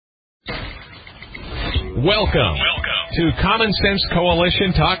Welcome to Common Sense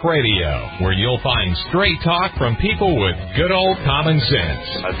Coalition Talk Radio, where you'll find straight talk from people with good old common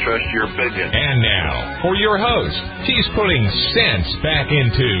sense. I trust your opinion. And now, for your host, she's putting sense back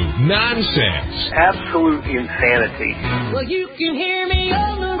into nonsense. Absolute insanity. Well, you can hear me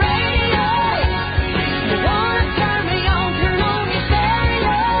on the radio. You wanna turn me on, turn on your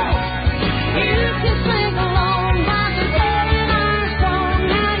stereo. You can sing along by the telling our song.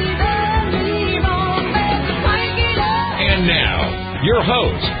 How you done me wrong, baby, wake it up. And now, your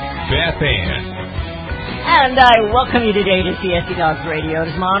host, Beth Ann. And I welcome you today to CSC Talk Radio. It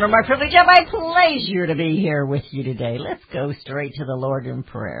is my honor, my privilege, and my pleasure to be here with you today. Let's go straight to the Lord in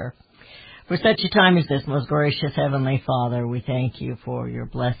prayer. For such a time as this, most gracious Heavenly Father, we thank you for your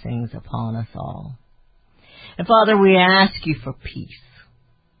blessings upon us all. And Father, we ask you for peace.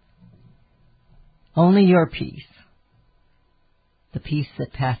 Only your peace. The peace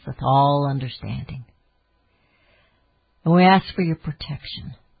that passeth all understanding. And we ask for your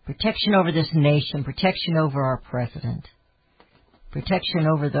protection. Protection over this nation. Protection over our president. Protection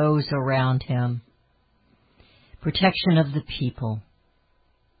over those around him. Protection of the people.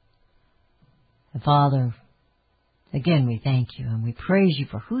 And Father, again we thank you and we praise you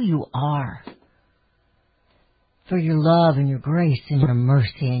for who you are. For your love and your grace and your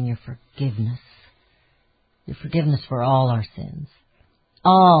mercy and your forgiveness. Your forgiveness for all our sins.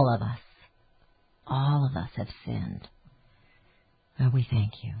 All of us have sinned. And we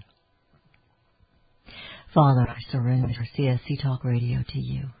thank you. Father, I surrender CSC Talk Radio to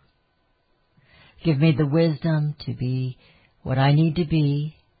you. Give me the wisdom to be what I need to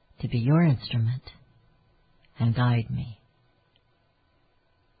be your instrument, and guide me.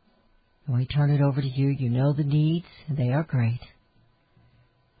 When we turn it over to you, you know the needs, and they are great,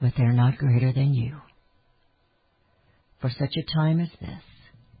 but they're not greater than you. For such a time as this,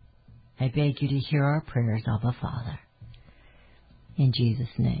 I beg you to hear our prayers, Abba Father. In Jesus'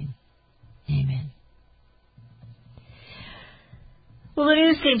 name, amen. Well, the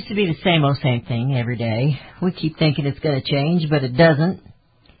news seems to be the same thing every day. We keep thinking it's going to change, but it doesn't.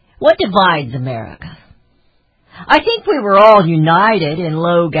 What divides America? I think we were all united in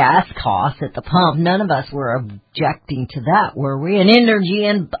low gas costs at the pump. None of us were objecting to that, were we? And energy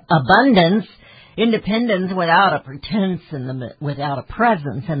and abundance, independence without a pretense, without a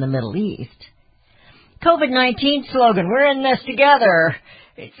presence in the Middle East. COVID-19 slogan, we're in this together.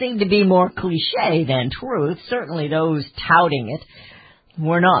 It seemed to be more cliche than truth. Certainly those touting it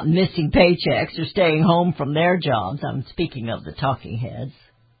were not missing paychecks or staying home from their jobs. I'm speaking of the talking heads.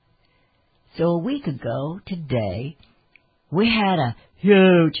 So a week ago, today, we had a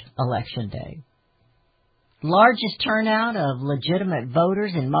huge election day. Largest turnout of legitimate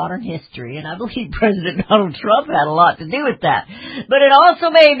voters in modern history, and I believe President Donald Trump had a lot to do with that. But it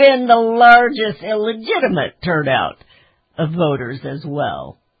also may have been the largest illegitimate turnout of voters as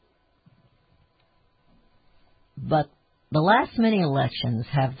well. But the last many elections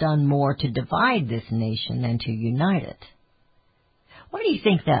have done more to divide this nation than to unite it. Why do you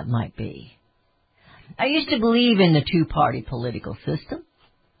think that might be? I used to believe in the two-party political system.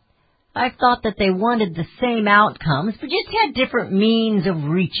 I thought that they wanted the same outcomes, but just had different means of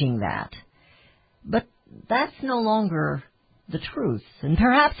reaching that. But that's no longer the truth, and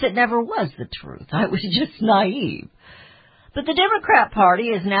perhaps it never was the truth. I was just naive. But the Democrat Party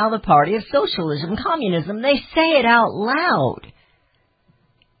is now the party of socialism, communism. They say it out loud.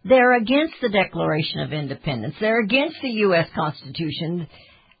 They're against the Declaration of Independence. They're against the U.S. Constitution.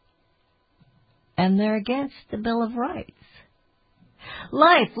 And they're against the Bill of Rights.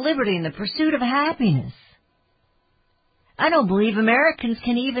 Life, liberty, and the pursuit of happiness. I don't believe Americans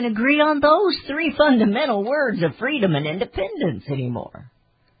can even agree on those three fundamental words of freedom and independence anymore.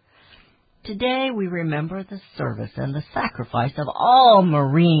 Today we remember the service and the sacrifice of all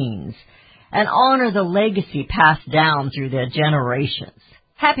Marines and honor the legacy passed down through their generations.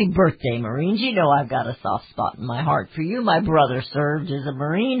 Happy birthday, Marines. You know I've got a soft spot in my heart for you. My brother served as a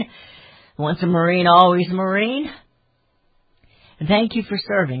Marine. Once a Marine, always a Marine. And thank you for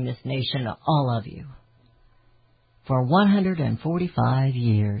serving this nation, all of you. For 145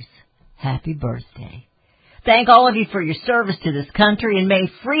 years. Happy birthday. Thank all of you for your service to this country, and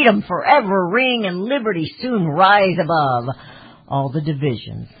may freedom forever ring and liberty soon rise above all the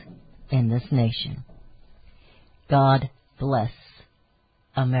divisions in this nation. God bless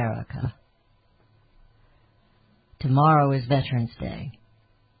America. Tomorrow is Veterans Day.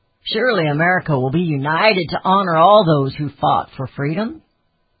 Surely America will be united to honor all those who fought for freedom,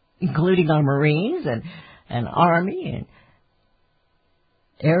 including our Marines and Army and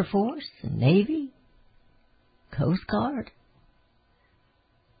Air Force and Navy, Coast Guard.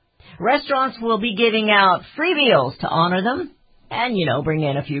 Restaurants will be giving out free meals to honor them and, bring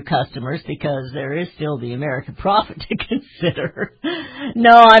in a few customers because there is still the American profit to consider.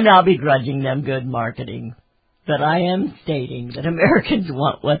 No, I'm not begrudging them good marketing, but I am stating that Americans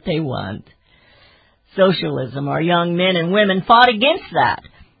want what they want. Socialism, our young men and women fought against that.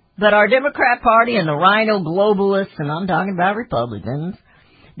 But our Democrat Party and the rhino globalists, and I'm talking about Republicans,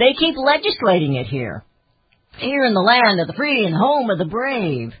 they keep legislating it here. Here in the land of the free and home of the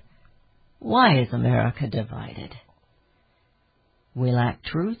brave. Why is America divided? We lack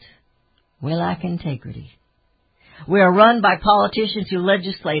truth. We lack integrity. We are run by politicians who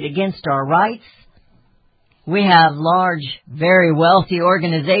legislate against our rights. We have large, very wealthy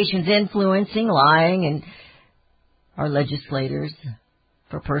organizations influencing, lying, and our legislators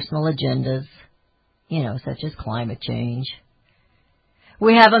for personal agendas, such as climate change.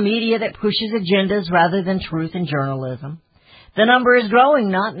 We have a media that pushes agendas rather than truth and journalism. The number is growing,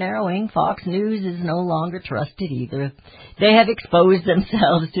 not narrowing. Fox News is no longer trusted either. They have exposed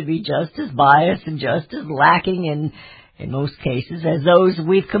themselves to be just as biased and just as lacking in most cases as those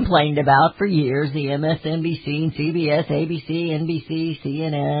we've complained about for years, the MSNBC and CBS, ABC, NBC,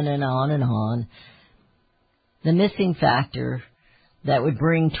 CNN, and on and on. The missing factor that would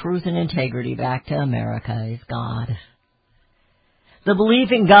bring truth and integrity back to America is God. The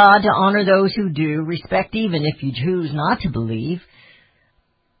belief in God to honor those who do, respect even if you choose not to believe.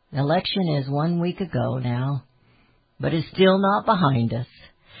 The election is 1 week ago now, but is still not behind us.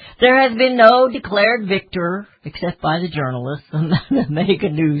 There has been no declared victor, except by the journalists and the mega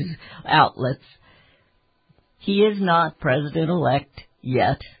news outlets. He is not president-elect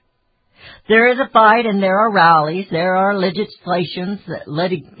yet. There is a fight and there are rallies, there are litigations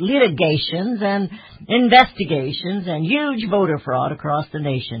and investigations and huge voter fraud across the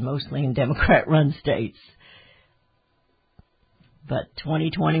nation, mostly in Democrat-run states. But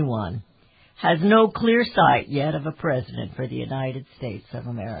 2021 has no clear sight yet of a president for the United States of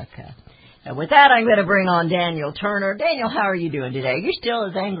America. And with that, I'm going to bring on Daniel Turner. Daniel, how are you doing today? You're still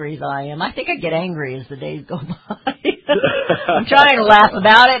as angry as I am. I think I get angry as the days go by. I'm trying to laugh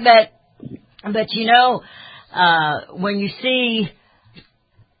about it, but when you see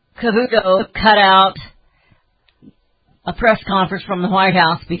Cavuto cut out a press conference from the White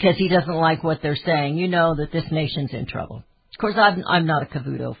House because he doesn't like what they're saying, you know that this nation's in trouble. Of course, I'm not a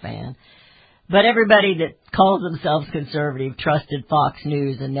Cavuto fan, but everybody that calls themselves conservative trusted Fox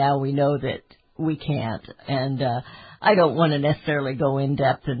News, and now we know that we can't. And I don't want to necessarily go in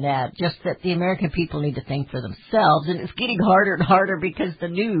depth in that, just that the American people need to think for themselves, and it's getting harder and harder because the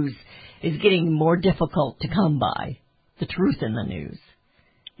news is getting more difficult to come by, the truth in the news.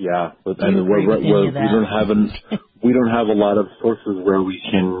 Yeah, but we don't have a lot of sources where we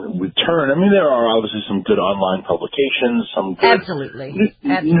can return. I mean, there are obviously some good online publications, some good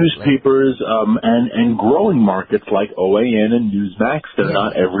newspapers, and growing markets like OAN and Newsmax. They're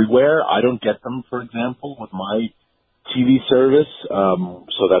not everywhere. I don't get them, for example, with my TV service,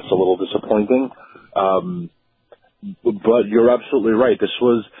 so that's a little disappointing. But you're absolutely right. This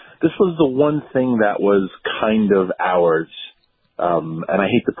was the one thing that was kind of ours. And I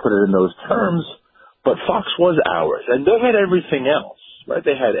hate to put it in those terms, but Fox was ours. And they had everything else, right?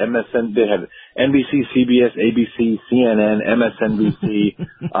 They had MSN, they had NBC, CBS, ABC, CNN, MSNBC.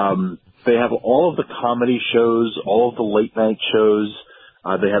 They have all of the comedy shows, all of the late night shows.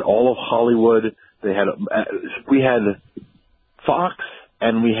 They had all of Hollywood. We had Fox,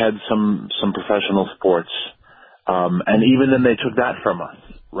 and we had some professional sports. And even then they took that from us,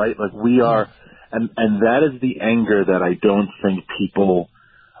 right? Like we are, and that is the anger that I don't think people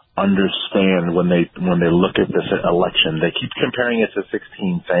understand when they look at this election. They keep comparing it to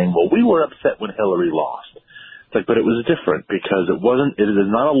 16, saying, well, we were upset when Hillary lost. It's like, but it was different because it is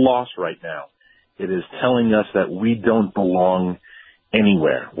not a loss right now. It is telling us that we don't belong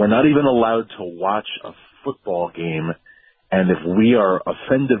anywhere. We're not even allowed to watch a football game. And if we are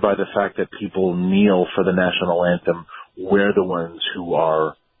offended by the fact that people kneel for the national anthem, we're the ones who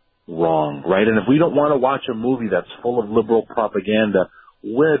are wrong, right? And if we don't want to watch a movie that's full of liberal propaganda,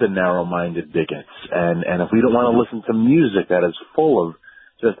 we're the narrow-minded bigots. And if we don't want to listen to music that is full of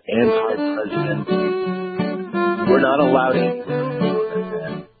just anti-president, we're not allowed to.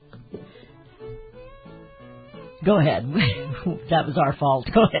 Go ahead. That was our fault.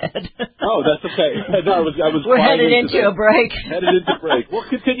 Go ahead. Oh, that's okay. No, I was. We're headed into a break. Headed into break. We'll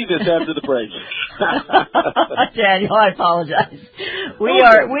continue this after the break. Daniel, I apologize. We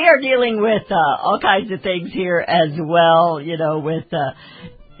are dealing with all kinds of things here as well. You know, with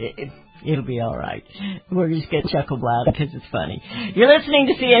It'll be all right. We're just going to chuckle loud because it's funny. You're listening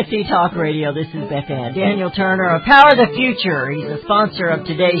to CSC Talk Radio. This is Beth Ann. Daniel Turner of Power the Future. He's a sponsor of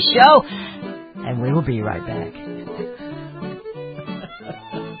today's show, and we will be right back.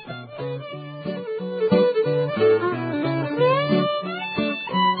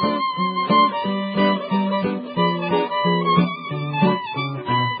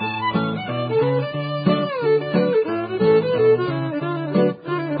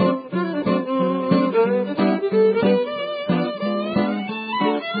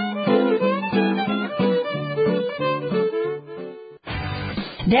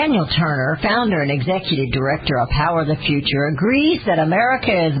 Daniel Turner, founder and executive director of Power the Future, agrees that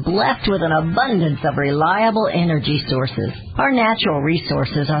America is blessed with an abundance of reliable energy sources. Our natural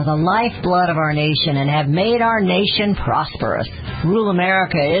resources are the lifeblood of our nation and have made our nation prosperous. Rural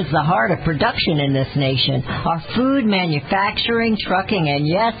America is the heart of production in this nation. Our food, manufacturing, trucking, and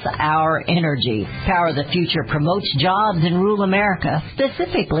yes, our energy. Power the Future promotes jobs in rural America,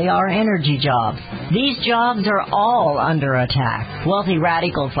 specifically our energy jobs. These jobs are all under attack. Wealthy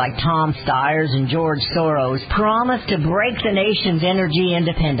radicals like Tom Stiers and George Soros promise to break the nation's energy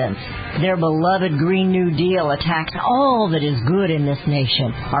independence. Their beloved Green New Deal attacks all that is good in this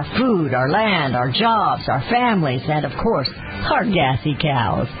nation. Our food, our land, our jobs, our families, and of course, our gassy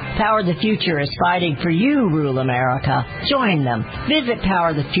cows. Power the Future is fighting for you, rural America. Join them. Visit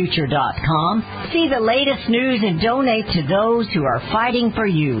PowerTheFuture.com. See the latest news and donate to those who are fighting for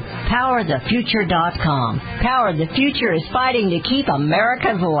you. PowerTheFuture.com. Power the Future is fighting to keep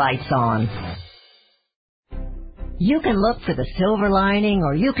America's lights on. You can look for the silver lining,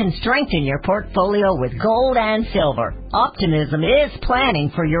 or you can strengthen your portfolio with gold and silver. Optimism is planning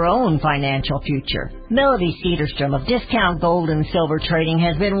for your own financial future. Melody Cedarstrom of Discount Gold and Silver Trading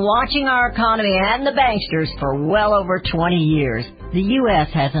has been watching our economy and the banksters for well over 20 years. The U.S.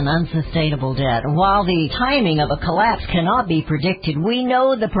 has an unsustainable debt, and while the timing of a collapse cannot be predicted, we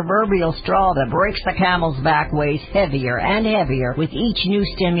know the proverbial straw that breaks the camel's back weighs heavier and heavier with each new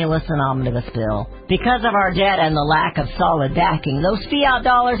stimulus and omnibus bill. Because of our debt and the lack of solid backing, those fiat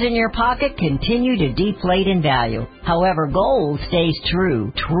dollars in your pocket continue to deflate in value. However, gold stays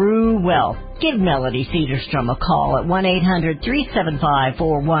true wealth. Give Melody Cedarstrom a call at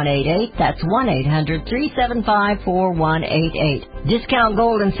 1-800-375-4188. That's 1-800-375-4188. Discount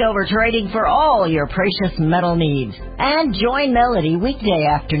Gold and Silver Trading for all your precious metal needs. And join Melody weekday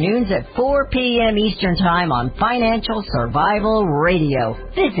afternoons at 4 p.m. Eastern Time on Financial Survival Radio.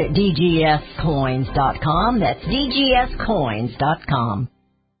 Visit DGScoins.com. That's DGScoins.com.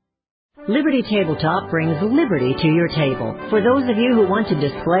 Liberty Tabletop brings liberty to your table. For those of you who want to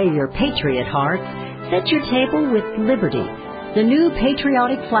display your patriot heart, set your table with Liberty, the new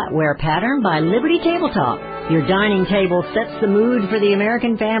patriotic flatware pattern by Liberty Tabletop. Your dining table sets the mood for the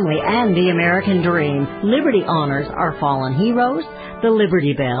American family and the American dream. Liberty honors our fallen heroes, the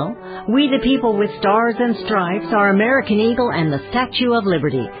Liberty Bell, We the People with Stars and Stripes, our American Eagle, and the Statue of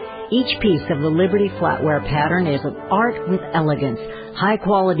Liberty. Each piece of the Liberty flatware pattern is of art with elegance,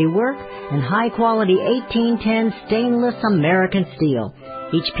 high-quality work, and high-quality 1810 stainless American steel.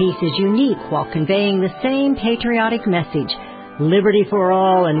 Each piece is unique while conveying the same patriotic message, liberty for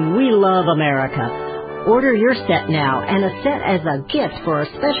all and we love America. Order your set now and a set as a gift for a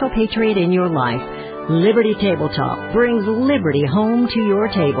special patriot in your life. Liberty Tabletop brings liberty home to your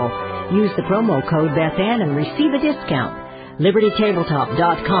table. Use the promo code BethAnn and receive a discount.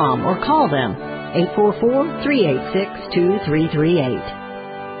 LibertyTabletop.com or call them 844-386-2338.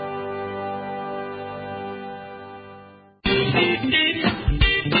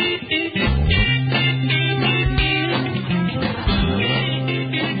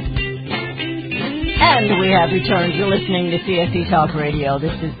 And we have returned. You're listening to CSC Talk Radio.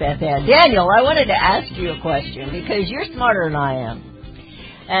 This is Beth Ann. Daniel, I wanted to ask you a question because you're smarter than I am.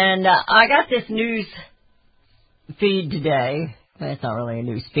 And I got this news feed today. Well, it's not really a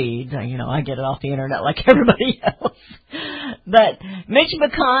news feed. I get it off the internet like everybody else. But Mitch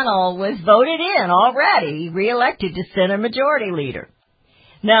McConnell was voted in already, reelected to Senate Majority Leader.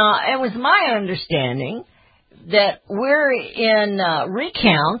 Now, it was my understanding that we're in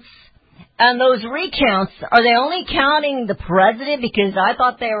recounts, and those recounts, are they only counting the president? Because I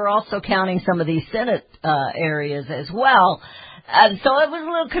thought they were also counting some of these Senate areas as well. So it was a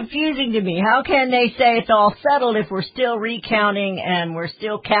little confusing to me. How can they say it's all settled if we're still recounting and we're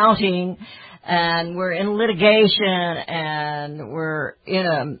still counting and we're in litigation and we're in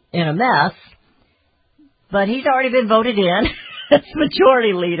a mess? But he's already been voted in as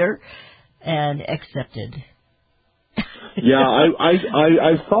Majority Leader and accepted. Yeah,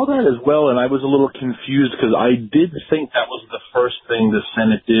 I saw that as well, and I was a little confused because I did think that was the first thing the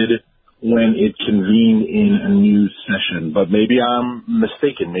Senate did when it convened in a new session. But maybe I'm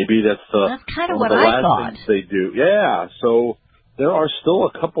mistaken. Maybe that's kind of one what of the I last thought. things they do. Yeah. So there are still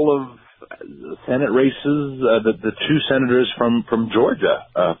a couple of Senate races. The two senators from Georgia,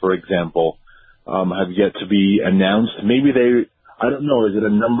 for example, have yet to be announced. Maybe I don't know, is it a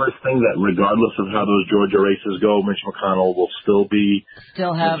numbers thing that regardless of how those Georgia races go, Mitch McConnell will still be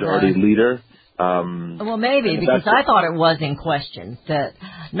majority leader? Well, maybe, because I thought it was in question. That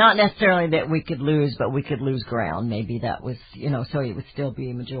not necessarily that we could lose, but we could lose ground. Maybe that was, so it would still be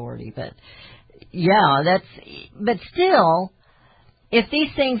a majority. But, yeah, but still, if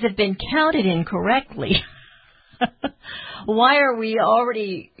these things have been counted incorrectly, why are we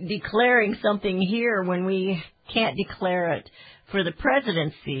already declaring something here when we can't declare it for the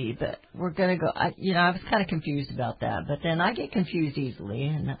presidency? But we're going to go, I was kind of confused about that. But then I get confused easily,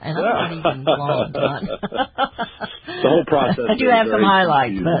 and I'm not even long done. The whole process. I do have some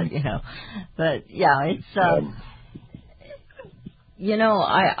highlights, confusing. but yeah, it's,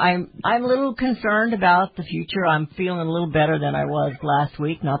 I'm a little concerned about the future. I'm feeling a little better than I was last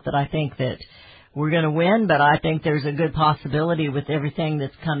week. Not that I think that we're going to win, but I think there's a good possibility with everything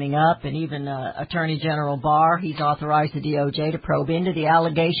that's coming up. And even Attorney General Barr, he's authorized the DOJ to probe into the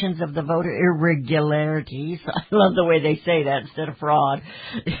allegations of the voter irregularities. I love the way they say that instead of fraud.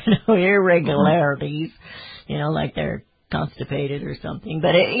 Irregularities, like they're constipated or something.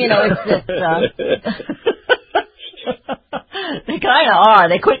 But, it's they kind of are.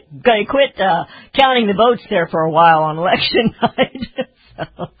 They quit counting the votes there for a while on election night.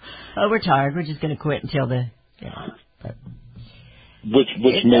 So, we're tired. We're just going to quit until which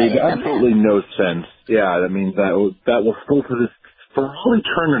made absolutely no sense. Yeah, I mean that will still for all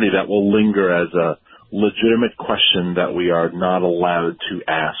eternity that will linger as a legitimate question that we are not allowed to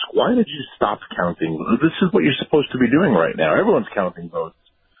ask. Why did you stop counting? This is what you're supposed to be doing right now. Everyone's counting votes,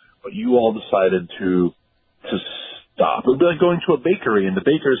 but you all decided to stop. It would be like going to a bakery and the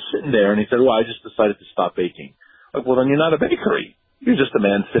baker's sitting there and he said, "Well, I just decided to stop baking." Like, well, then you're not a bakery. You're just a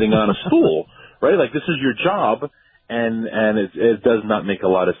man sitting on a stool, right? Like, this is your job, and it does not make a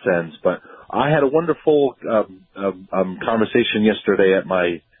lot of sense. But I had a wonderful conversation yesterday at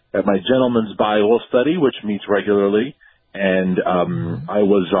my gentleman's Bible study, which meets regularly, and I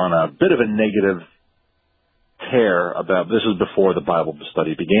was on a bit of a negative tear about, this is before the Bible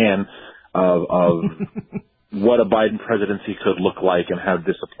study began, of what a Biden presidency could look like and how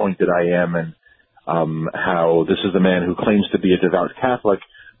disappointed I am, and how this is the man who claims to be a devout Catholic,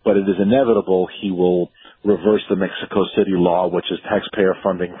 but it is inevitable he will reverse the Mexico City law, which is taxpayer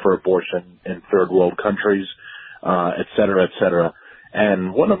funding for abortion in third world countries, et cetera, et cetera.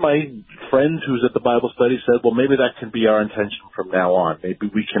 And one of my friends who's at the Bible study said, well, maybe that can be our intention from now on. Maybe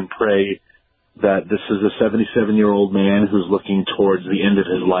we can pray that this is a 77-year-old man who's looking towards the end of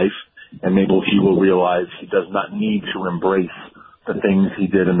his life, and maybe he will realize he does not need to embrace the things he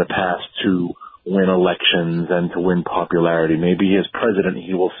did in the past to win elections and to win popularity. Maybe as president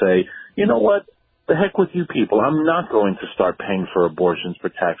he will say, you know what, the heck with you people. I'm not going to start paying for abortions for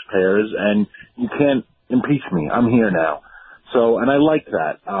taxpayers, and you can't impeach me. I'm here now. So, and I like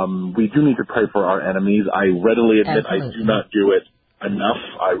that. We do need to pray for our enemies. I readily admit I do not do it enough.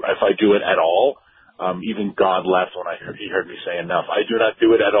 If I do it at all, even God laughed when he heard me say enough. I do not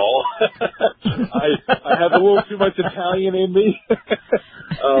do it at all. I have a little too much Italian in me.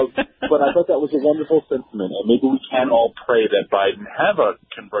 But I thought that was a wonderful sentiment. And maybe we can all pray that Biden have a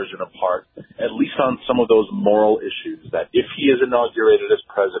conversion of heart, at least on some of those moral issues, that if he is inaugurated as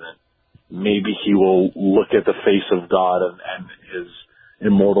president, maybe he will look at the face of God and his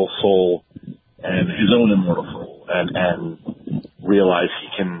immortal soul and his own immortal soul and realize he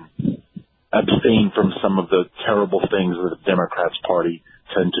can abstain from some of the terrible things that the Democrats Party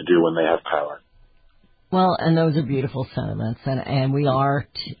tend to do when they have power. Well, and those are beautiful sentiments, and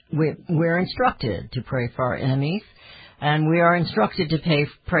we're instructed to pray for our enemies, and we are instructed to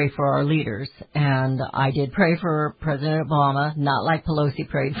pray for our leaders. And I did pray for President Obama, not like Pelosi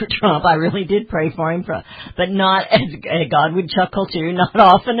prayed for Trump. I really did pray for him, but not, as God would chuckle too, not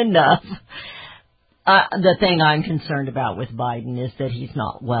often enough. The thing I'm concerned about with Biden is that he's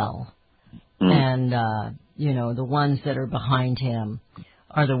not well. And, the ones that are behind him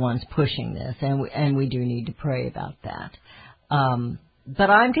are the ones pushing this, and we do need to pray about that. But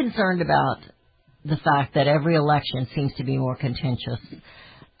I'm concerned about the fact that every election seems to be more contentious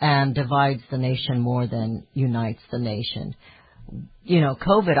and divides the nation more than unites the nation.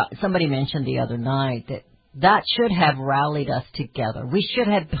 COVID, somebody mentioned the other night that should have rallied us together. We should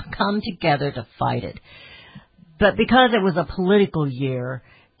have come together to fight it. But because it was a political year,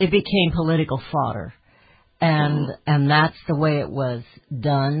 it became political fodder. And that's the way it was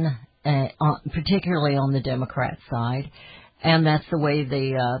done, particularly on the Democrat side. And that's the way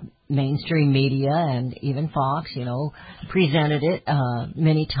the mainstream media and even Fox, presented it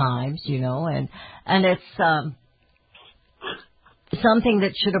many times, and it's something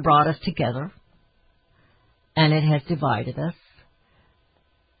that should have brought us together, and it has divided us.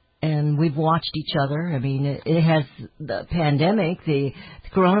 And we've watched each other. I mean, it has the pandemic, the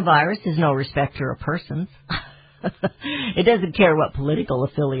coronavirus is no respecter of persons. It doesn't care what political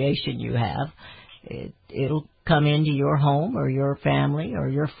affiliation you have. It'll come into your home or your family or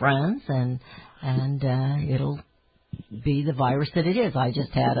your friends, and it'll be the virus that it is. I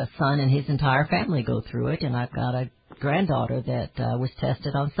just had a son and his entire family go through it, and I've got a granddaughter that was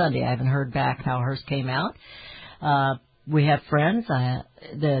tested on Sunday. I haven't heard back how hers came out. We have friends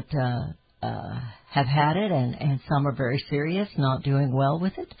that have had it, and some are very serious, not doing well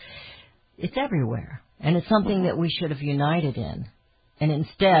with it. It's everywhere, and it's something that we should have united in. And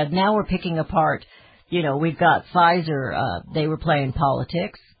instead, now we're picking apart. We've got Pfizer. They were playing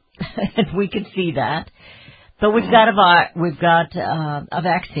politics, and we can see that. But we've got a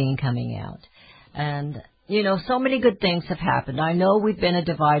vaccine coming out, and so many good things have happened. I know we've been a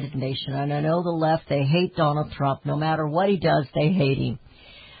divided nation, and I know the left, they hate Donald Trump. No matter what he does, they hate him.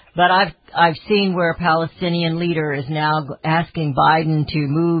 But I've seen where a Palestinian leader is now asking Biden to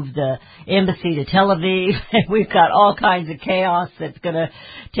move the embassy to Tel Aviv. We've got all kinds of chaos that's going to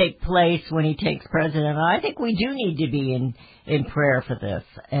take place when he takes president. I think we do need to be in prayer for this,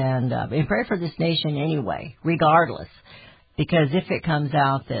 and in prayer for this nation anyway, regardless. Because if it comes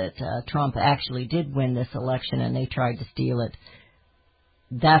out that Trump actually did win this election and they tried to steal it,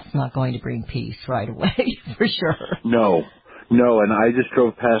 that's not going to bring peace right away, for sure. No, and I just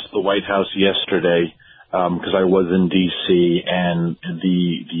drove past the White House yesterday because I was in D.C., and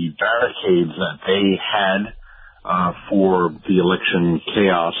the barricades that they had for the election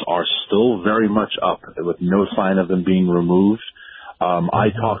chaos are still very much up, with no sign of them being removed. I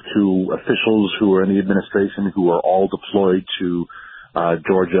talked to officials who are in the administration who are all deployed to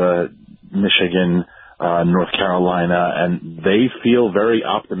Georgia, Michigan, North Carolina, and they feel very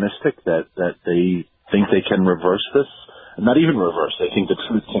optimistic that they think they can reverse this. Not even reverse. They think the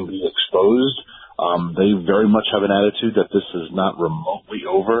truth can be exposed. They very much have an attitude that this is not remotely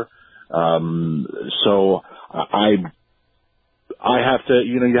over. So I have to,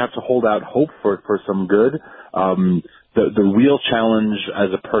 you have to hold out hope for some good. The real challenge as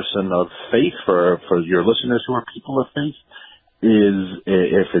a person of faith for your listeners who are people of faith is,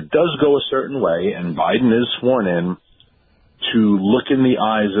 if it does go a certain way and Biden is sworn in, to look in the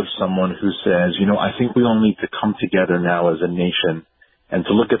eyes of someone who says, I think we all need to come together now as a nation, and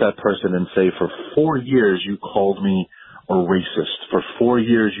to look at that person and say, for 4 years you called me a racist. For 4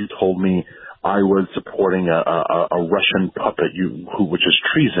 years you told me I was supporting a Russian puppet, which is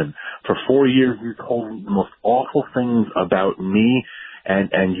treason. For 4 years you told me the most awful things about me,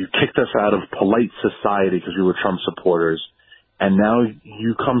 and you kicked us out of polite society because we were Trump supporters. And now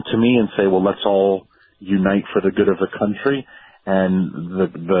you come to me and say, well, let's all unite for the good of the country. And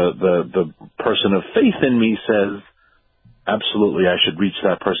the person of faith in me says, absolutely, I should reach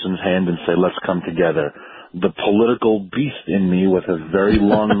that person's hand and say, let's come together. The political beast in me with a very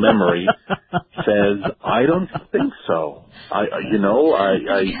long memory says, I don't think so. I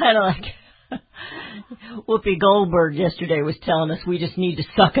kind of like Whoopi Goldberg yesterday was telling us we just need to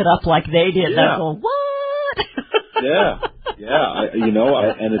suck it up like they did. Yeah. And I go, what?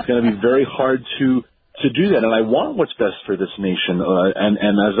 And it's going to be very hard to do that. And I want what's best for this nation. And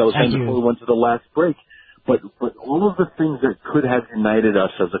as I was saying before we went to the last break, but all of the things that could have united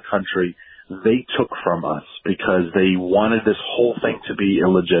us as a country, they took from us because they wanted this whole thing to be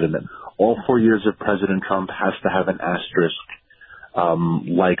illegitimate. All 4 years of President Trump has to have an asterisk,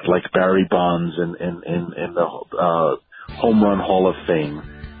 like Barry Bonds in the Home Run Hall of Fame.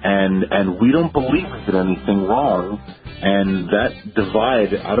 And we don't believe we did anything wrong, and that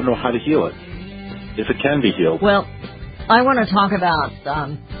divide, I don't know how to heal it, if it can be healed. Well, I want to talk about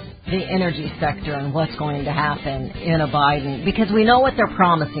the energy sector and what's going to happen in a Biden, because we know what they're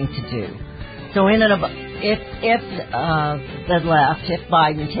promising to do. So if the left, if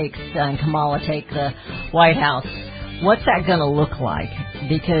Biden takes and Kamala take the White House, what's that going to look like?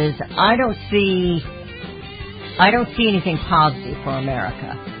 Because I don't see anything positive for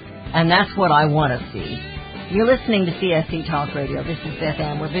America, and that's what I want to see. You're listening to CSC Talk Radio. This is Beth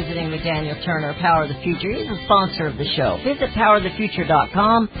Ann. We're visiting with Daniel Turner, Power of the Future. He's a sponsor of the show. Visit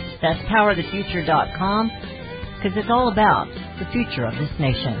PowerOfTheFuture.com. That's PowerOfTheFuture.com, because it's all about the future of this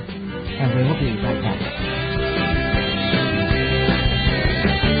nation. And we will be right back.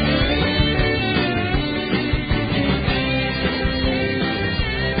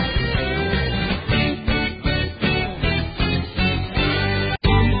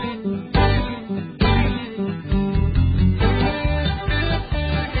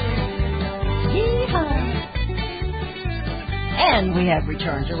 And we have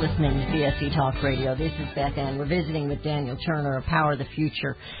returned. You're listening to CSC Talk Radio. This is Beth Ann. We're visiting with Daniel Turner of Power of the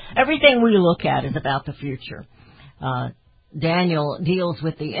Future. Everything we look at is about the future. Daniel deals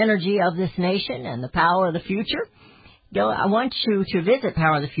with the energy of this nation and the power of the future. I want you to visit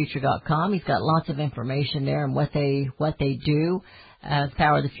powerofthefuture.com. He's got lots of information there on what they do as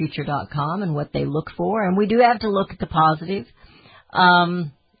powerofthefuture.com and what they look for. And we do have to look at the positive.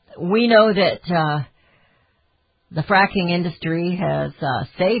 We know that the fracking industry has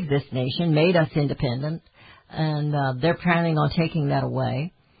saved this nation, made us independent, and they're planning on taking that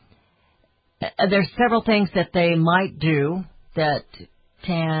away. There's several things that they might do that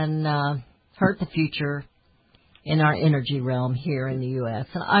can hurt the future in our energy realm here in the U.S.,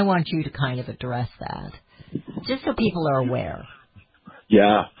 and I want you to kind of address that, just so people are aware.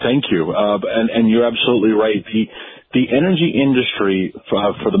 Yeah, thank you. And you're absolutely right. The energy industry,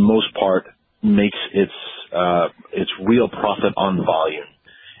 for the most part, makes its real profit on volume.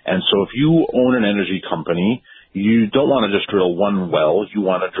 And so if you own an energy company, you don't want to just drill one well, you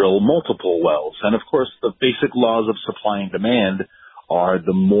want to drill multiple wells. And of course, the basic laws of supply and demand are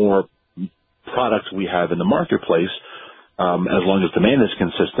the more products we have in the marketplace, as long as demand is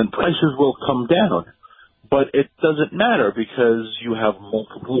consistent, prices will come down. But it doesn't matter because you have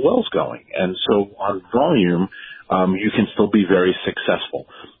multiple wells going. And so on volume, you can still be very successful.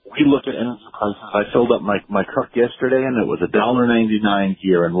 We look at energy prices. I filled up my truck yesterday, and it was $1.99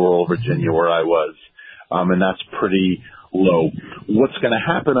 here in rural Virginia where I was. And that's pretty low. What's going to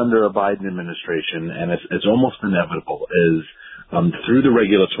happen under a Biden administration, and it's almost inevitable, is through the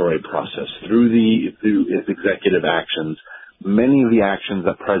regulatory process, through its executive actions, many of the actions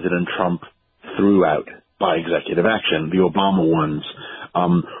that President Trump threw out by executive action, the Obama ones,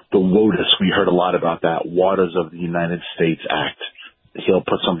 the WOTUS, we heard a lot about that, Waters of the United States Act. He'll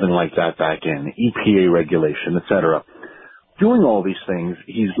put something like that back in, EPA regulation, et cetera. Doing all these things,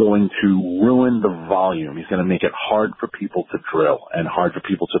 he's going to ruin the volume. He's going to make it hard for people to drill and hard for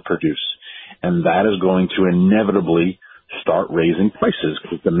people to produce. And that is going to inevitably start raising prices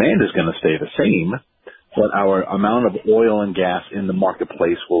because demand is going to stay the same, but our amount of oil and gas in the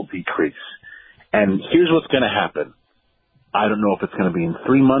marketplace will decrease. And here's what's going to happen. I don't know if it's going to be in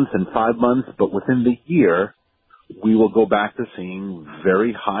 3 months and 5 months, but within the year, we will go back to seeing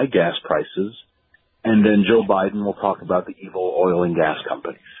very high gas prices, and then Joe Biden will talk about the evil oil and gas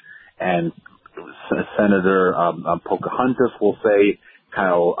companies. And Senator Pocahontas will say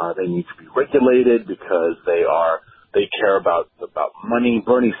how they need to be regulated because they care about money.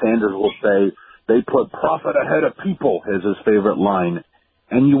 Bernie Sanders will say they put profit ahead of people is his favorite line.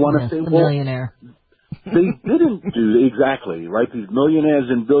 And you want to say, well, millionaire. They didn't do exactly, right? These millionaires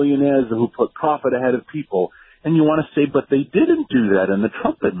and billionaires who put profit ahead of people. And you want to say, but they didn't do that in the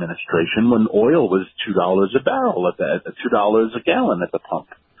Trump administration when oil was $2 a barrel at $2 a gallon at the pump.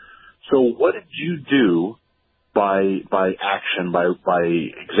 So what did you do by action, by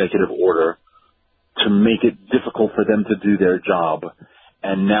executive order to make it difficult for them to do their job?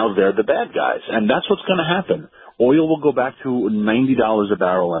 And now they're the bad guys. And that's what's going to happen. Oil will go back to $90 a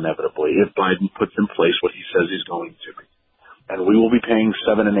barrel inevitably if Biden puts in place what he says he's going to. And we will be paying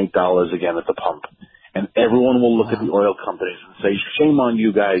 $7 and $8 again at the pump. And everyone will look at the oil companies and say, shame on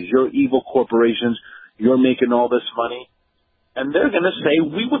you guys. You're evil corporations. You're making all this money. And they're going to say,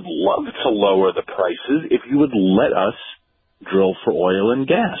 we would love to lower the prices if you would let us drill for oil and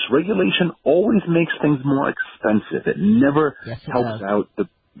gas. Regulation always makes things more expensive. It never helps out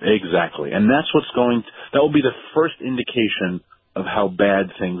exactly. And that's that will be the first indication of how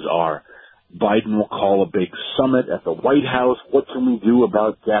bad things are. Biden will call a big summit at the White House. What can we do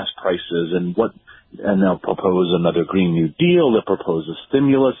about gas prices and they'll propose another Green New Deal. They'll propose a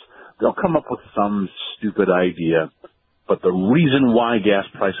stimulus. They'll come up with some stupid idea. But the reason why gas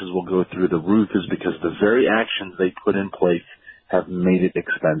prices will go through the roof is because the very actions they put in place have made it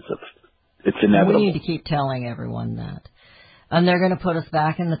expensive. It's inevitable. We need to keep telling everyone that. And they're going to put us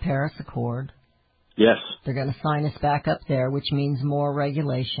back in the Paris Accord. Yes. They're going to sign us back up there, which means more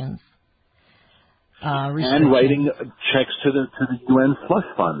regulations. And writing checks to the UN Slush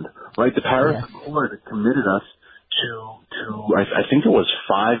Fund, right? The Paris Accord committed us to I think it was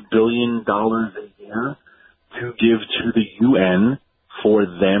 $5 billion a year to give to the UN for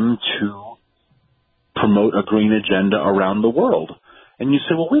them to promote a green agenda around the world. And you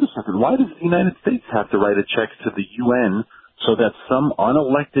say, well, wait a second, why does the United States have to write a check to the UN so that some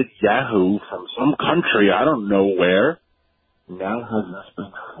unelected yahoo from some country, I don't know where, now has this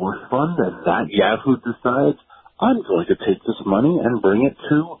big slush fund, and that yahoo decides, I'm going to take this money and bring it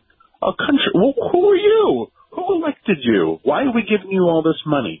to a country. Well, who are you? Who elected you? Why are we giving you all this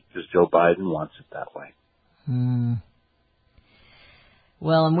money? Because Joe Biden wants it that way.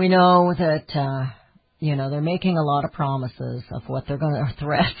 Well, and we know that, they're making a lot of promises of what they're going to,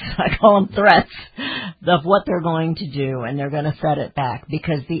 threats, I call them threats, of what they're going to do, and they're going to set it back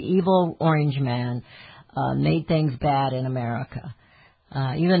because the evil orange man made things bad in America.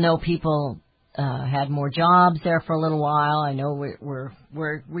 Even though people had more jobs there for a little while, I know we're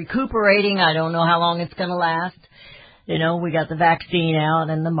recuperating. I don't know how long it's going to last. We got the vaccine out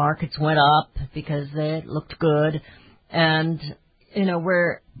and the markets went up because it looked good. And,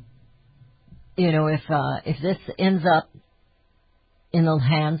 if this ends up in the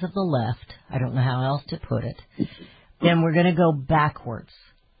hands of the left, I don't know how else to put it, then we're going to go backwards.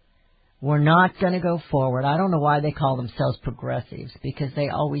 We're not going to go forward. I don't know why they call themselves progressives, because they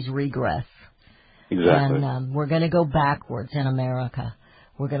always regress. Exactly. And we're going to go backwards in America.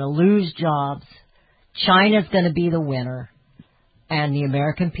 We're going to lose jobs. China's going to be the winner, and the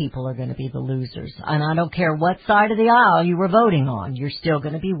American people are going to be the losers. And I don't care what side of the aisle you were voting on, you're still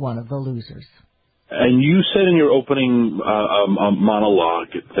going to be one of the losers. And you said in your opening monologue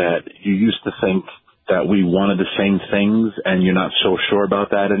that you used to think that we wanted the same things, and you're not so sure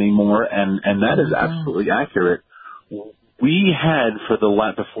about that anymore, and that is absolutely accurate. We had,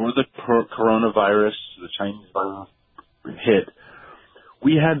 before the coronavirus, the Chinese virus hit,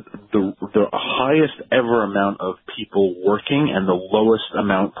 we had the highest ever amount of people working and the lowest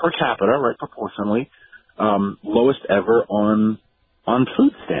amount per capita, right, proportionally, lowest ever on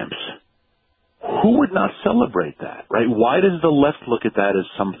food stamps. Who would not celebrate that, right? Why does the left look at that as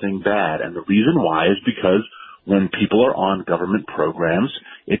something bad? And the reason why is because when people are on government programs,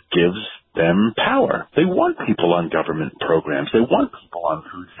 it gives them power. They want people on government programs. They want people on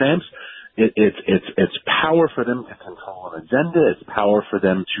food stamps. It's power for them to control an agenda. It's power for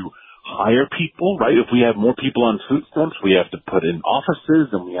them to hire people, right? If we have more people on food stamps, we have to put in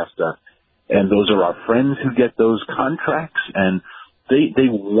offices, and those are our friends who get those contracts, and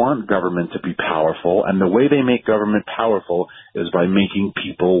they want government to be powerful, and the way they make government powerful is by making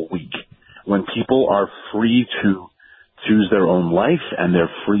people weak. When people are free to choose their own life and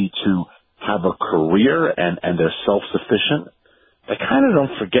they're free to have a career and they're self-sufficient, they kind of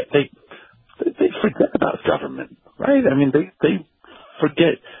don't forget, they forget about government, right? I mean, they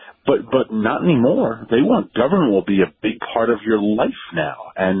forget, but not anymore. They want government will be a big part of your life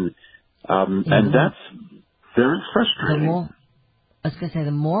now, and that's very frustrating. I was going to say, the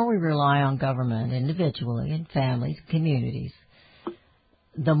more we rely on government individually in families, communities,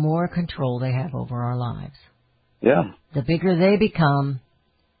 the more control they have over our lives. Yeah. The bigger they become,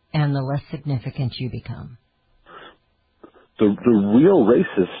 and the less significant you become. The real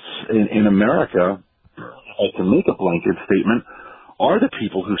racists in America, I can make a blanket statement, are the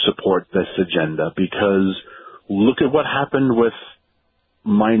people who support this agenda, because look at what happened with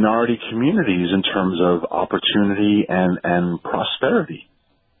minority communities in terms of opportunity and prosperity.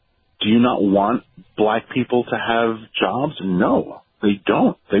 Do you not want black people to have jobs? No, they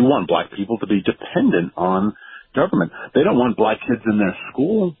don't. They want black people to be dependent on government. They don't want black kids in their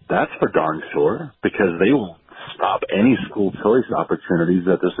school. That's for darn sure, because they will stop any school choice opportunities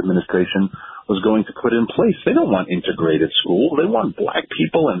that this administration was going to put in place. They don't want integrated schools. They want black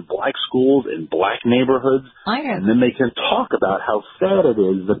people in black schools in black neighborhoods. And then they can talk about how sad it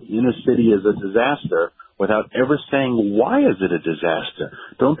is that the inner city is a disaster without ever saying, why is it a disaster?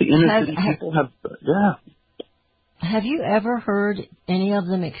 Don't the inner city people have... Yeah. Have you ever heard any of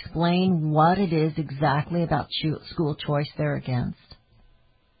them explain what it is exactly about school choice they're against?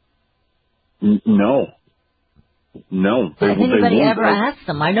 No. No. Has anybody ever asked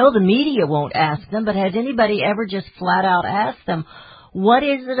them? I know the media won't ask them, but has anybody ever just flat out asked them, what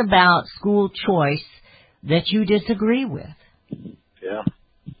is it about school choice that you disagree with? Yeah.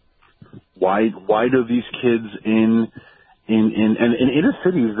 Why do these kids in inner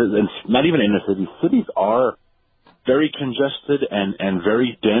cities, and not even inner cities, cities are very congested and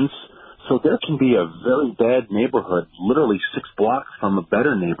very dense, so there can be a very bad neighborhood, literally 6 blocks from a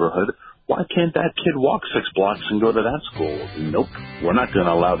better neighborhood. Why can't that kid walk 6 blocks and go to that school? Nope, we're not going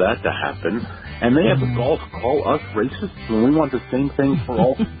to allow that to happen. And they have the gall to call us racist when we want the same thing for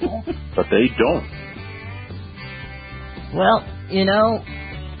all people, but they don't. Well,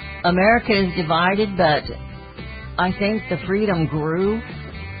 America is divided, but I think the freedom grew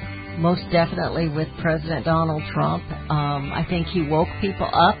most definitely with President Donald Trump. I think he woke people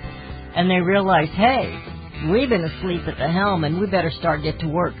up, and they realized, hey, we've been asleep at the helm, and we better get to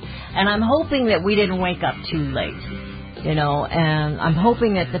work. And I'm hoping that we didn't wake up too late, and I'm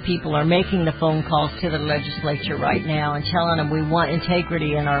hoping that the people are making the phone calls to the legislature right now and telling them we want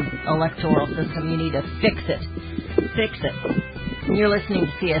integrity in our electoral system. You need to fix it. Fix it. You're listening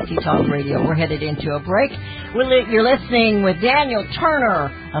to CSC Talk Radio. We're headed into a break. You're listening with Daniel Turner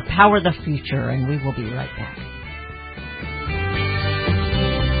of Power the Future, and we will be right back.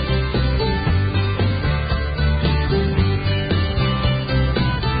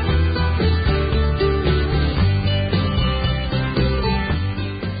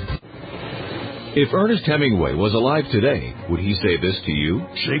 If Ernest Hemingway was alive today, would he say this to you?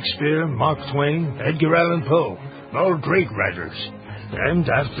 Shakespeare, Mark Twain, Edgar Allan Poe, all great writers. And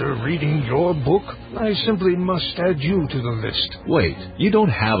after reading your book, I simply must add you to the list. Wait, you don't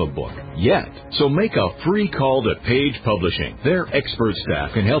have a book yet. So make a free call to Page Publishing. Their expert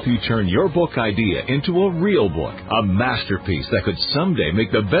staff can help you turn your book idea into a real book, a masterpiece that could someday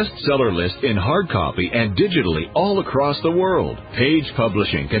make the bestseller list in hard copy and digitally all across the world. Page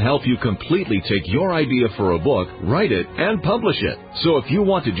Publishing can help you completely take your idea for a book, write it, and publish it. So if you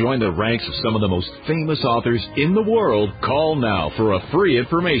want to join the ranks of some of the most famous authors in the world, call now for a free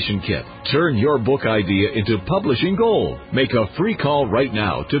information kit. Turn your book idea into publishing gold. Make a free call right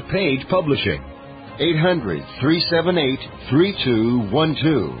now to Page Publishing.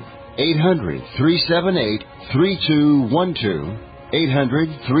 800-378-3212. 800-378-3212.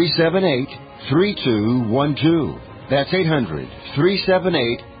 800-378-3212. That's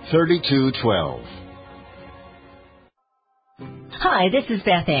 800-378-3212. Hi, this is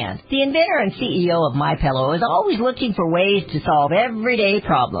Beth Ann. The inventor and CEO of MyPillow is always looking for ways to solve everyday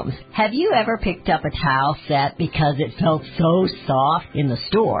problems. Have you ever picked up a towel set because it felt so soft in the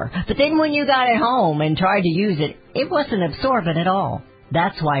store, but then when you got it home and tried to use it, it wasn't absorbent at all?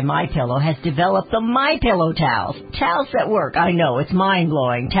 That's why MyPillow has developed the MyPillow towels. Towels that work. I know, it's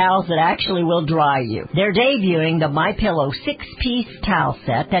mind-blowing. Towels that actually will dry you. They're debuting the MyPillow 6-piece towel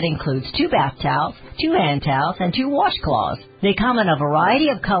set that includes 2 bath towels, 2 hand towels, and 2 washcloths. They come in a variety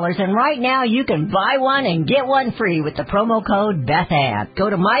of colors, and right now you can buy one and get one free with the promo code BethAnn. Go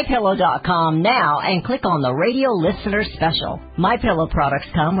to MyPillow.com now and click on the radio listener special. MyPillow products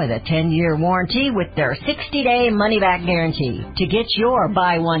come with a 10-year warranty with their 60-day money-back guarantee. To get your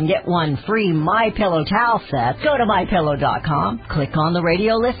buy one, get one free MyPillow towel set, go to MyPillow.com, click on the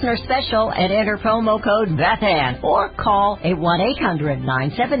radio listener special, and enter promo code BethAnn, or call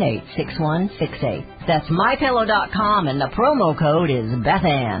 1-800-978-6168. That's MyPillow.com, and the promo code is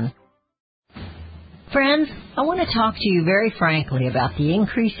BethAnn. Friends, I want to talk to you very frankly about the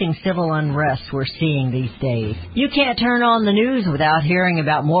increasing civil unrest we're seeing these days. You can't turn on the news without hearing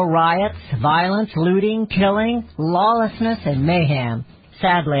about more riots, violence, looting, killing, lawlessness, and mayhem.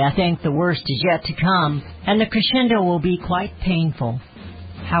 Sadly, I think the worst is yet to come, and the crescendo will be quite painful.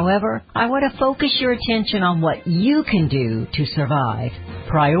 However, I want to focus your attention on what you can do to survive.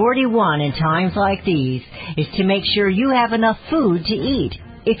 Priority 1 in times like these is to make sure you have enough food to eat.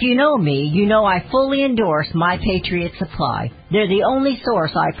 If you know me, you know I fully endorse My Patriot Supply. They're the only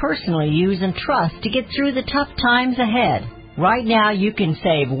source I personally use and trust to get through the tough times ahead. Right now, you can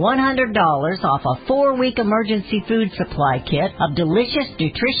save $100 off a 4-week emergency food supply kit of delicious,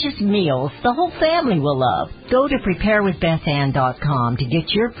 nutritious meals the whole family will love. Go to preparewithbethann.com to get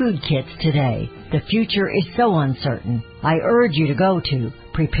your food kits today. The future is so uncertain. I urge you to go to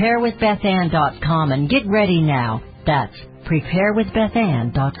preparewithbethann.com and get ready now. That's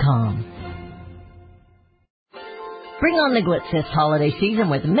preparewithbethann.com. Bring on the glitz this holiday season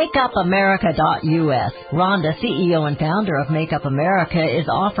with MakeupAmerica.us. Rhonda, CEO and founder of Makeup America, is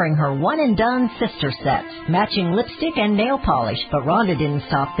offering her one-and-done sister sets, matching lipstick and nail polish. But Rhonda didn't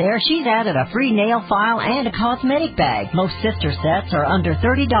stop there. She's added a free nail file and a cosmetic bag. Most sister sets are under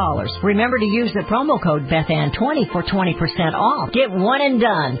 $30. Remember to use the promo code BethAnn20 for 20% off. Get one and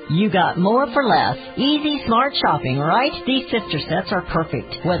done. You got more for less. Easy, smart shopping, right? These sister sets are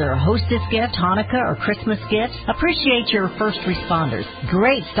perfect. Whether a hostess gift, Hanukkah, or Christmas gift, appreciate your first responders.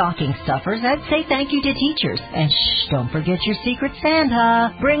 Great stocking stuffers, and say thank you to teachers. And shh, don't forget your Secret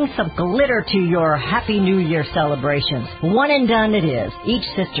Santa. Bring some glitter to your Happy New Year celebrations. One and done it is. Each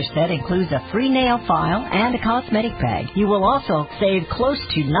sister set includes a free nail file and a cosmetic bag. You will also save close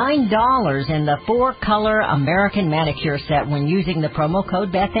to $9 in the 4-color American manicure set when using the promo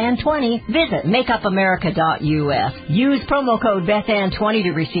code BethAnn20. Visit MakeupAmerica.us. Use promo code BethAnn20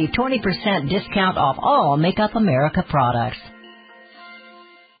 to receive 20% discount off all Makeup America products.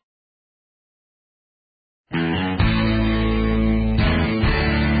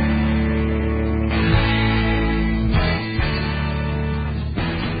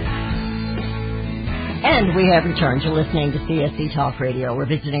 And we have returned. You're listening to CSC Talk Radio. We're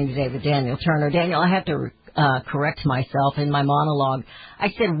visiting today with Daniel Turner. Daniel, I have to correct myself in my monologue. I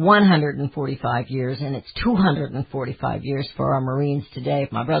said 145 years, and it's 245 years for our Marines today.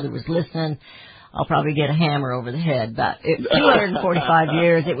 If my brother was listening, I'll probably get a hammer over the head. But 245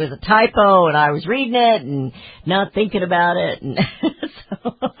 years, it was a typo, and I was reading it and not thinking about it. And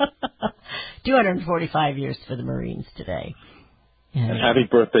so 245 years for the Marines today. And happy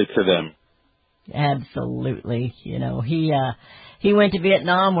birthday to them. Absolutely. You know, he went to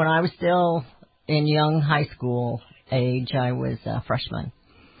Vietnam when I was still in young high school age. I was a freshman.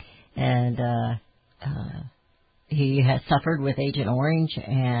 And he has suffered with Agent Orange,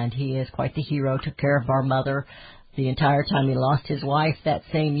 and he is quite the hero. Took care of our mother the entire time. He lost his wife that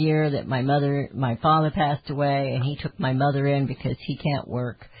same year that my father passed away, and he took my mother in because he can't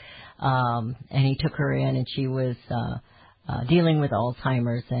work. And he took her in, and she was dealing with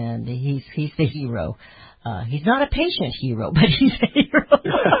Alzheimer's, and he's the hero. He's not a patient hero, but he's a hero.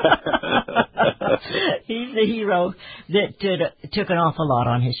 He's the hero that took an awful lot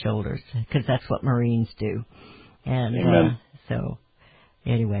on his shoulders, because that's what Marines do. And so,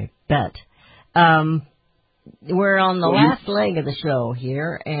 anyway, but we're on the last leg of the show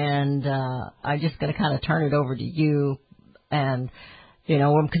here, and I'm just going to kind of turn it over to you. And, you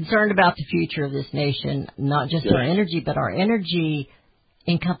know, I'm concerned about the future of this nation, not just our energy, but our energy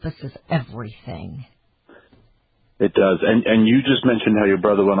encompasses everything. It does. And you just mentioned how your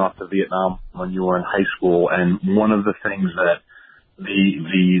brother went off to Vietnam when you were in high school, and one of the things that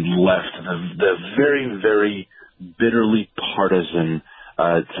the left, the very, very bitterly partisan,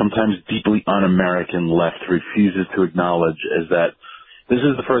 sometimes deeply un-American left refuses to acknowledge is that this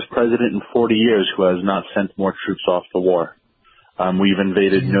is the first president in 40 years who has not sent more troops off to war. We've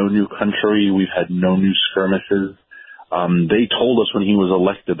invaded no new country. We've had no new skirmishes. They told us when he was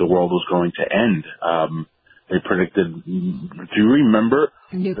elected the world was going to end. They predicted, do you remember?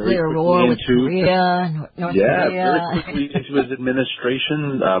 Nuclear war with Korea, North Korea. Very quickly into his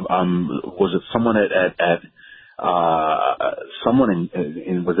administration, was it someone someone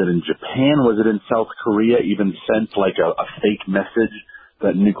was it in Japan, was it in South Korea, even sent like a fake message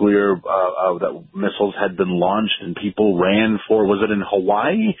that nuclear, that missiles had been launched, and people ran for, was it in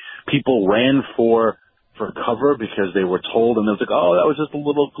Hawaii? People ran for cover because they were told, and it was like, oh, that was just a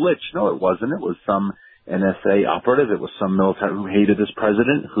little glitch. No, it wasn't. It was some NSA operative. It was some military who hated this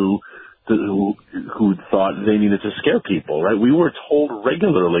president who thought they needed to scare people, right? We were told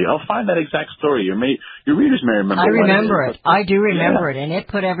regularly. I'll find that exact story. Your readers may remember. I remember it. I do remember it, and it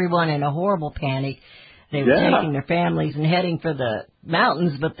put everyone in a horrible panic. They were taking their families and heading for the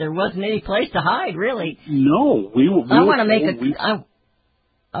mountains, but there wasn't any place to hide, really. No, I want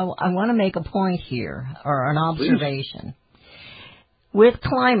to make a point here, or an observation. Please. With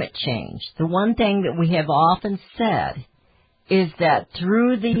climate change, the one thing that we have often said is that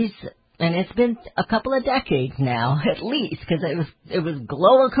through these, and it's been a couple of decades now, at least, because it was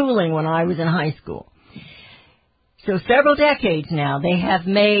global cooling when I was in high school. So several decades now, they have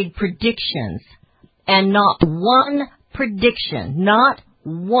made predictions, and not one prediction, not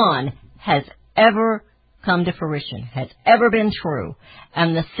one, has ever come to fruition, has ever been true.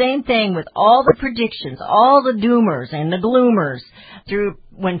 And the same thing with all the predictions, all the doomers and the gloomers through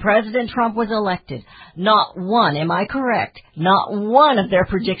when President Trump was elected. Not one, am I correct? Not one of their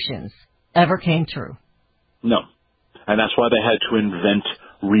predictions ever came true. No. And that's why they had to invent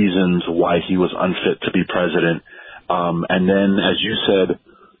reasons why he was unfit to be president. And then, as you said,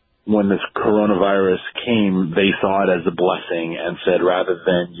 when this coronavirus came, they saw it as a blessing and said, rather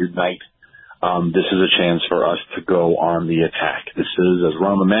than unite, this is a chance for us to go on the attack. This is, as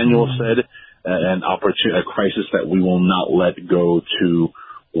Rahm Emanuel said, a crisis that we will not let go to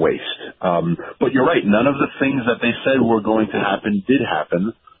waste. But you're right. None of the things that they said were going to happen did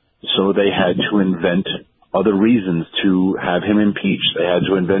happen. So they had to invent other reasons to have him impeached. They had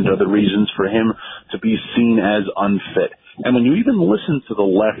to invent other reasons for him to be seen as unfit. And when you even listen to the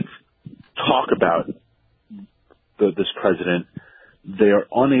left talk about this president, they are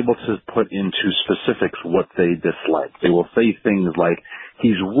unable to put into specifics what they dislike. They will say things like,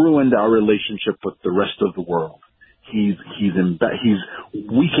 he's ruined our relationship with the rest of the world. He's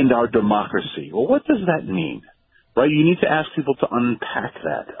weakened our democracy. Well, what does that mean? Right? You need to ask people to unpack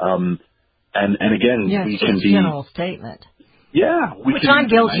that. And again, we can be... a general statement. Yeah. Which I'm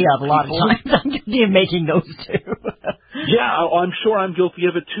guilty of a lot of times. I'm guilty of making those too. Yeah, I'm sure I'm guilty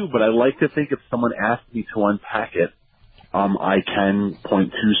of it too, but I like to think if someone asked me to unpack it, I can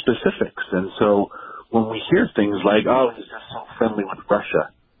point to specifics. And so when we hear things like, oh, he's just so friendly with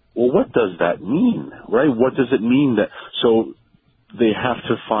Russia, well, what does that mean, right? What does it mean that, so they have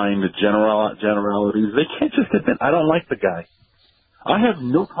to find the generalities. They can't just admit, I don't like the guy. I have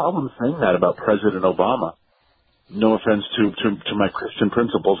no problem saying that about President Obama. No offense to my Christian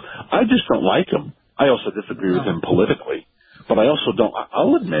principles. I just don't like him. I also disagree with him politically, but I also don't,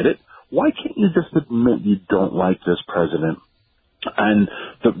 I'll admit it. why can't you just admit you don't like this president? And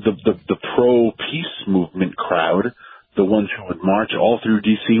the pro-peace movement crowd, the ones who would march all through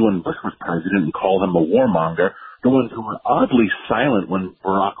D.C. when Bush was president and call him a warmonger, the ones who were oddly silent when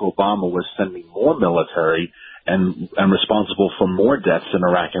Barack Obama was sending more military and responsible for more deaths in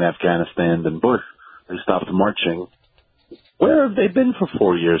Iraq and Afghanistan than Bush, they stopped marching. Where have they been for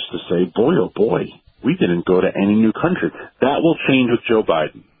 4 years to say, boy, oh boy, we didn't go to any new country? That will change with Joe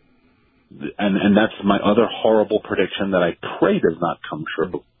Biden. And that's my other horrible prediction that I pray does not come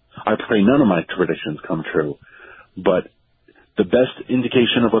true. I pray none of my predictions come true. But the best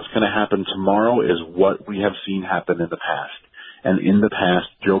indication of what's going to happen tomorrow is what we have seen happen in the past. And in the past,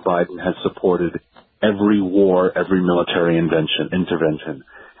 Joe Biden has supported every war, every military intervention.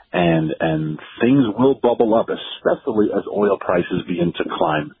 And things will bubble up, especially as oil prices begin to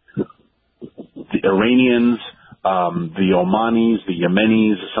climb. The Iranians, the Omanis, the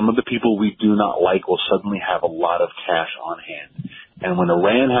Yemenis, some of the people we do not like will suddenly have a lot of cash on hand. And when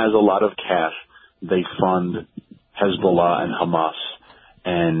Iran has a lot of cash, they fund Hezbollah and Hamas,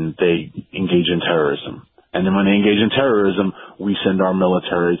 and they engage in terrorism. And then when they engage in terrorism, we send our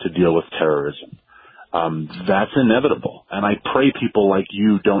military to deal with terrorism. That's inevitable. And I pray people like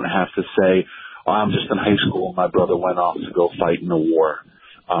you don't have to say, oh, I'm just in high school, my brother went off to go fight in a war.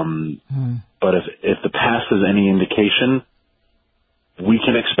 But if the past is any indication, we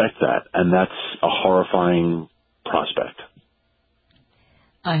can expect that, and that's a horrifying prospect.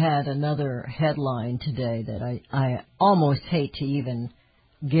 I had another headline today that I almost hate to even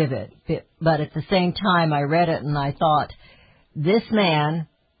give it, but at the same time I read it and I thought, this man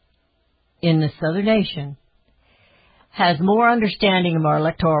in this other nation has more understanding of our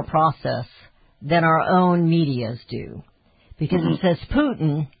electoral process than our own medias do. Because it says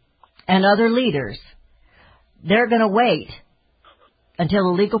Putin and other leaders, they're going to wait until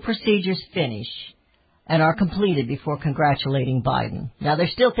the legal procedures finish and are completed before congratulating Biden. Now, they're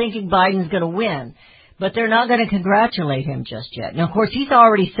still thinking Biden's going to win, but they're not going to congratulate him just yet. Now, of course, he's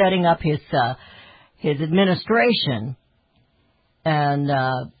already setting up his administration, and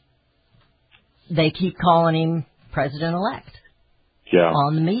they keep calling him president-elect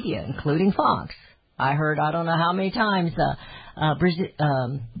on the media, including Fox. I heard, I don't know how many times,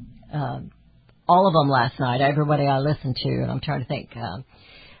 all of them last night, everybody I listened to, and I'm trying to think,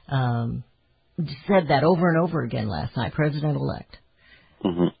 said that over and over again last night, president-elect.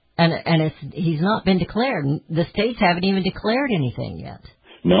 Mm-hmm. And he's not been declared. The states haven't even declared anything yet.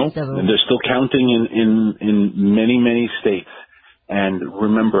 No, so, and they're still counting in many, many states. And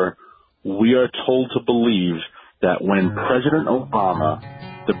remember, we are told to believe that when President Obama,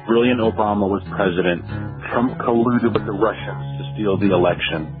 the brilliant Obama, was president, Trump colluded with the Russians to steal the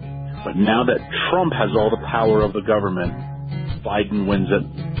election. But now that Trump has all the power of the government, Biden wins it.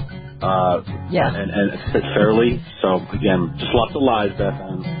 And fairly. So, again, just lots of lies, Beth.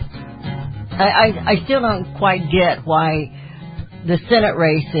 I still don't quite get why the Senate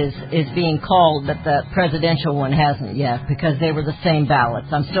race is being called, but the presidential one hasn't yet, because they were the same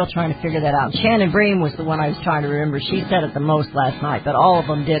ballots. I'm still trying to figure that out. Shannon Bream was the one I was trying to remember. She said it the most last night, but all of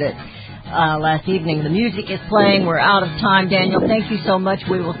them did it last evening. The music is playing. We're out of time. Daniel, thank you so much.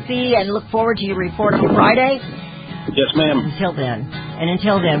 We will see and look forward to your report on Friday. Yes, ma'am.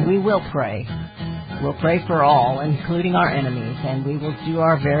 Until then, we will pray. We'll pray for all, including our enemies, and we will do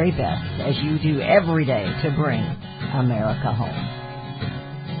our very best, as you do every day, to bring America home.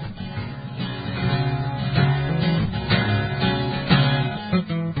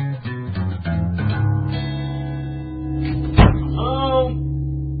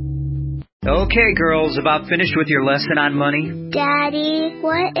 Okay, girls, about finished with your lesson on money? Daddy,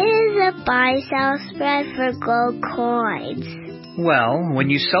 what is a buy-sell spread for gold coins? Well, when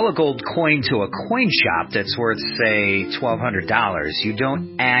you sell a gold coin to a coin shop that's worth, say, $1,200, you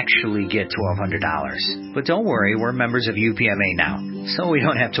don't actually get $1,200. But don't worry, we're members of UPMA now, so we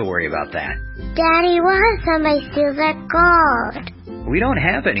don't have to worry about that. Daddy, what if somebody steals that gold? We don't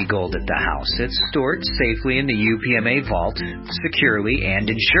have any gold at the house. It's stored safely in the UPMA vault, securely and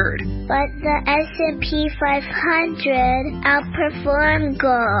insured. But the S&P 500 outperformed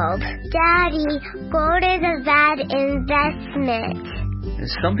gold. Daddy, gold is a bad investment.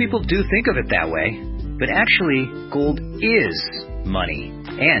 Some people do think of it that way, but actually, gold is money.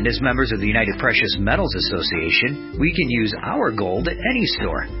 And as members of the United Precious Metals Association, we can use our gold at any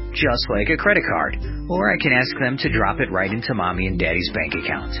store, just like a credit card. Or I can ask them to drop it right into Mommy and Daddy's bank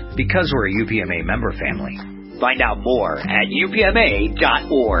account, because we're a UPMA member family. Find out more at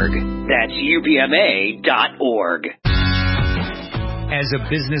upma.org. That's upma.org. As a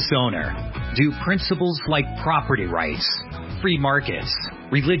business owner, do principles like property rights, free markets,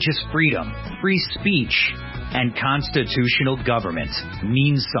 Religious freedom, free speech, and constitutional government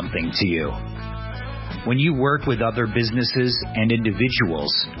means something to you. When you work with other businesses and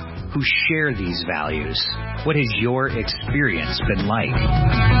individuals who share these values, what has your experience been like?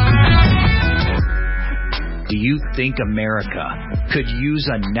 Do you think America could use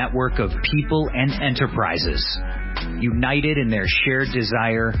a network of people and enterprises united in their shared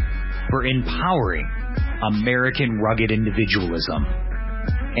desire for empowering American rugged individualism?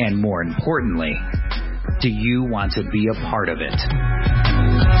 And more importantly, do you want to be a part of it?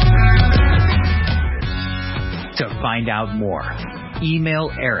 To find out more, email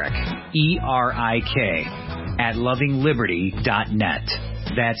Eric, E-R-I-K, at lovingliberty.net.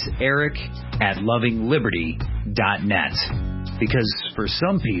 That's Eric at lovingliberty.net. Because for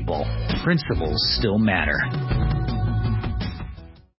some people, principles still matter.